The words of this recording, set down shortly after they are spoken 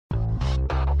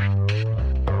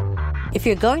If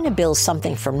you're going to build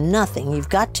something from nothing, you've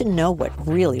got to know what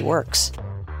really works.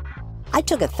 I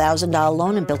took a $1,000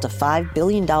 loan and built a $5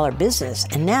 billion business,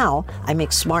 and now I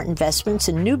make smart investments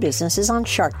in new businesses on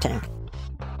Shark Tank.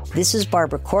 This is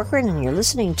Barbara Corcoran, and you're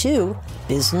listening to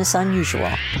Business Unusual.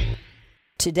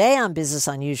 Today on Business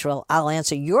Unusual, I'll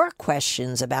answer your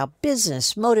questions about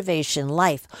business, motivation,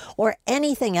 life, or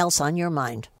anything else on your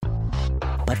mind.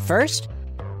 But first,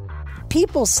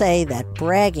 people say that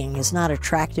bragging is not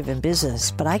attractive in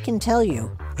business, but I can tell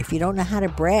you, if you don't know how to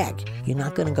brag, you're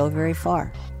not going to go very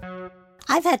far.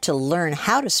 I've had to learn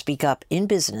how to speak up in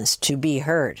business to be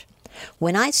heard.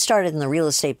 When I started in the real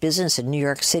estate business in New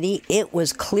York City, it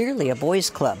was clearly a boys'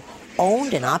 club,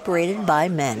 owned and operated by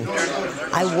men.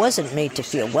 I wasn't made to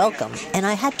feel welcome, and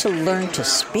I had to learn to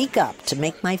speak up to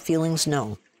make my feelings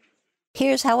known.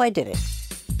 Here's how I did it.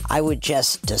 I would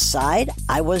just decide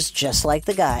I was just like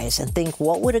the guys and think,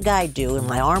 what would a guy do? And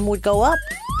my arm would go up,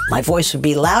 my voice would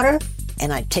be louder,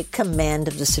 and I'd take command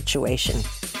of the situation.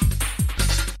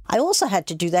 I also had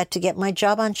to do that to get my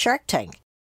job on Shark Tank.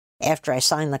 After I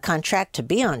signed the contract to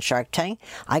be on Shark Tank,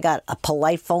 I got a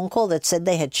polite phone call that said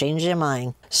they had changed their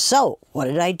mind. So, what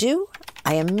did I do?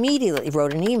 I immediately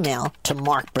wrote an email to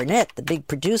Mark Burnett, the big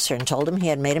producer, and told him he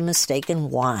had made a mistake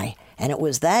and why. And it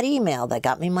was that email that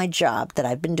got me my job that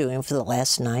I've been doing for the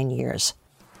last 9 years.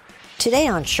 Today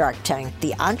on Shark Tank,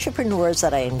 the entrepreneurs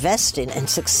that I invest in and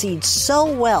succeed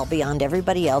so well beyond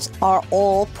everybody else are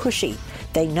all pushy.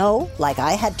 They know, like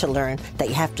I had to learn, that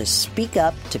you have to speak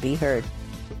up to be heard.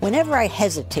 Whenever I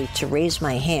hesitate to raise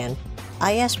my hand,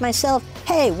 I ask myself,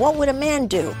 hey, what would a man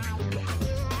do?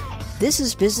 This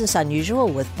is Business Unusual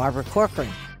with Barbara Corcoran.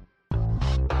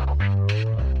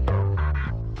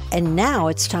 And now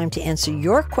it's time to answer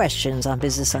your questions on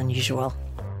Business Unusual.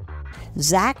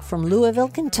 Zach from Louisville,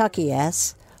 Kentucky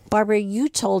asks, Barbara, you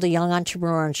told a young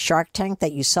entrepreneur on Shark Tank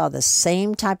that you saw the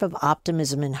same type of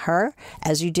optimism in her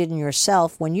as you did in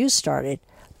yourself when you started.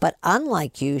 But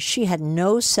unlike you, she had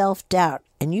no self-doubt,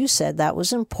 and you said that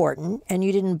was important and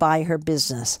you didn't buy her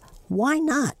business. Why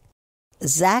not?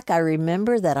 Zach, I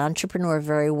remember that entrepreneur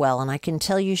very well, and I can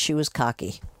tell you she was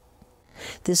cocky.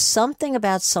 There's something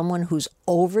about someone who's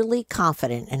overly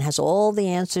confident and has all the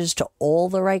answers to all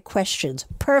the right questions,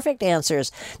 perfect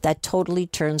answers, that totally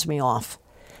turns me off.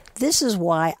 This is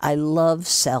why I love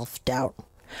self-doubt.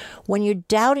 When you're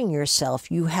doubting yourself,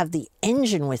 you have the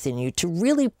engine within you to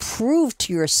really prove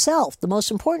to yourself, the most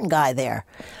important guy there,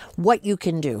 what you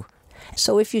can do.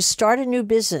 So if you start a new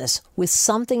business with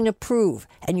something to prove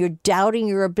and you're doubting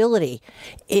your ability,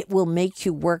 it will make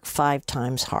you work 5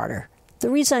 times harder. The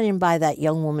reason I didn't buy that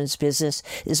young woman's business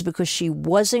is because she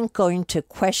wasn't going to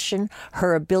question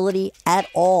her ability at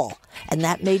all. And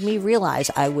that made me realize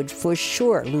I would for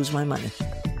sure lose my money.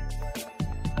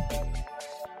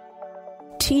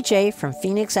 TJ from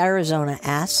Phoenix, Arizona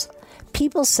asks,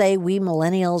 people say we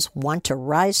millennials want to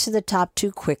rise to the top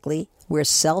too quickly. We're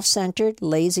self-centered,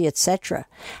 lazy, etc.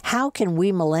 How can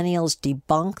we millennials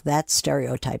debunk that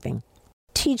stereotyping?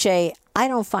 TJ, I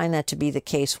don't find that to be the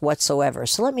case whatsoever.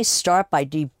 So let me start by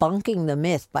debunking the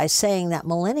myth by saying that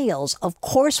millennials, of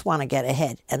course, want to get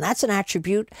ahead. And that's an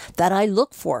attribute that I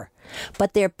look for.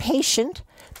 But they're patient,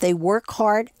 they work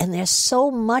hard, and they're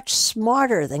so much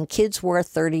smarter than kids were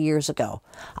 30 years ago.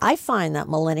 I find that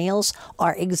millennials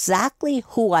are exactly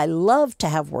who I love to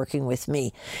have working with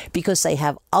me because they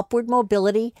have upward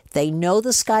mobility, they know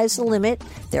the sky's the limit,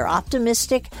 they're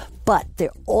optimistic, but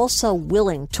they're also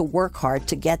willing to work hard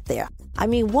to get there. I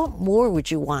mean, what more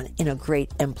would you want in a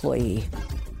great employee?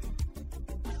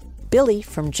 Billy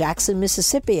from Jackson,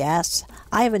 Mississippi asks,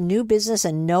 I have a new business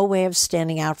and no way of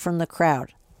standing out from the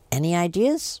crowd. Any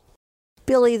ideas?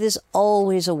 Billy, there's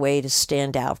always a way to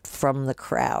stand out from the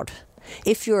crowd.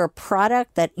 If you're a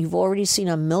product that you've already seen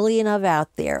a million of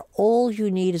out there, all you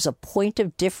need is a point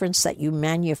of difference that you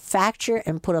manufacture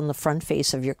and put on the front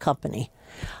face of your company.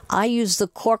 I used the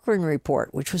Corcoran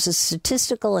Report, which was a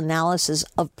statistical analysis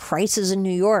of prices in New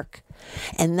York,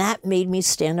 and that made me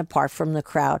stand apart from the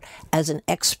crowd as an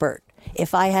expert.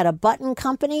 If I had a button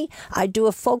company, I'd do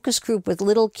a focus group with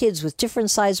little kids with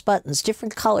different size buttons,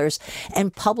 different colors,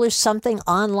 and publish something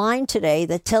online today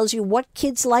that tells you what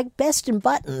kids like best in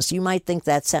buttons. You might think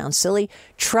that sounds silly.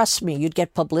 Trust me, you'd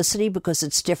get publicity because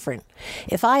it's different.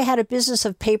 If I had a business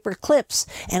of paper clips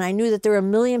and I knew that there were a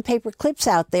million paper clips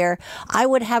out there, I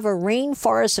would have a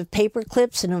rainforest of paper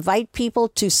clips and invite people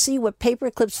to see what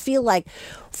paper clips feel like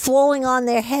falling on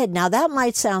their head. Now, that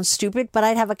might sound stupid, but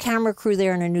I'd have a camera crew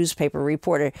there and a newspaper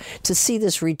reporter to see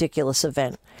this ridiculous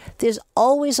event. There's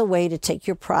always a way to take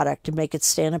your product and make it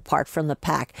stand apart from the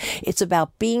pack. It's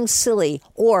about being silly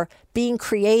or being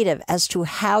creative as to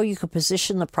how you could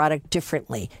position the product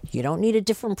differently. You don't need a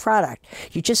different product.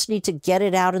 You just need to get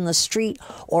it out in the street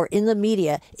or in the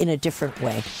media in a different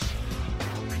way.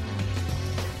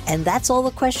 And that's all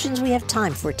the questions we have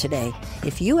time for today.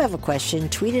 If you have a question,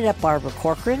 tweet it at Barbara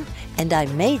Corcoran, and I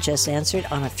may just answer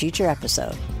it on a future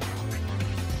episode.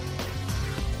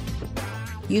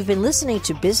 You've been listening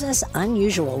to Business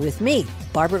Unusual with me,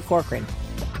 Barbara Corcoran.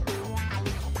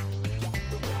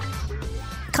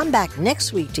 Come back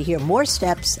next week to hear more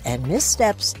steps and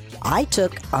missteps I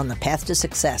took on the path to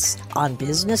success on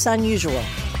Business Unusual.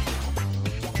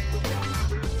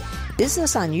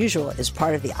 Business Unusual is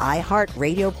part of the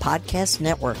iHeartRadio Podcast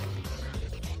Network.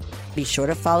 Be sure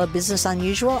to follow Business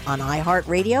Unusual on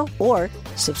iHeartRadio or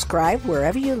subscribe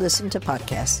wherever you listen to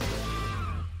podcasts.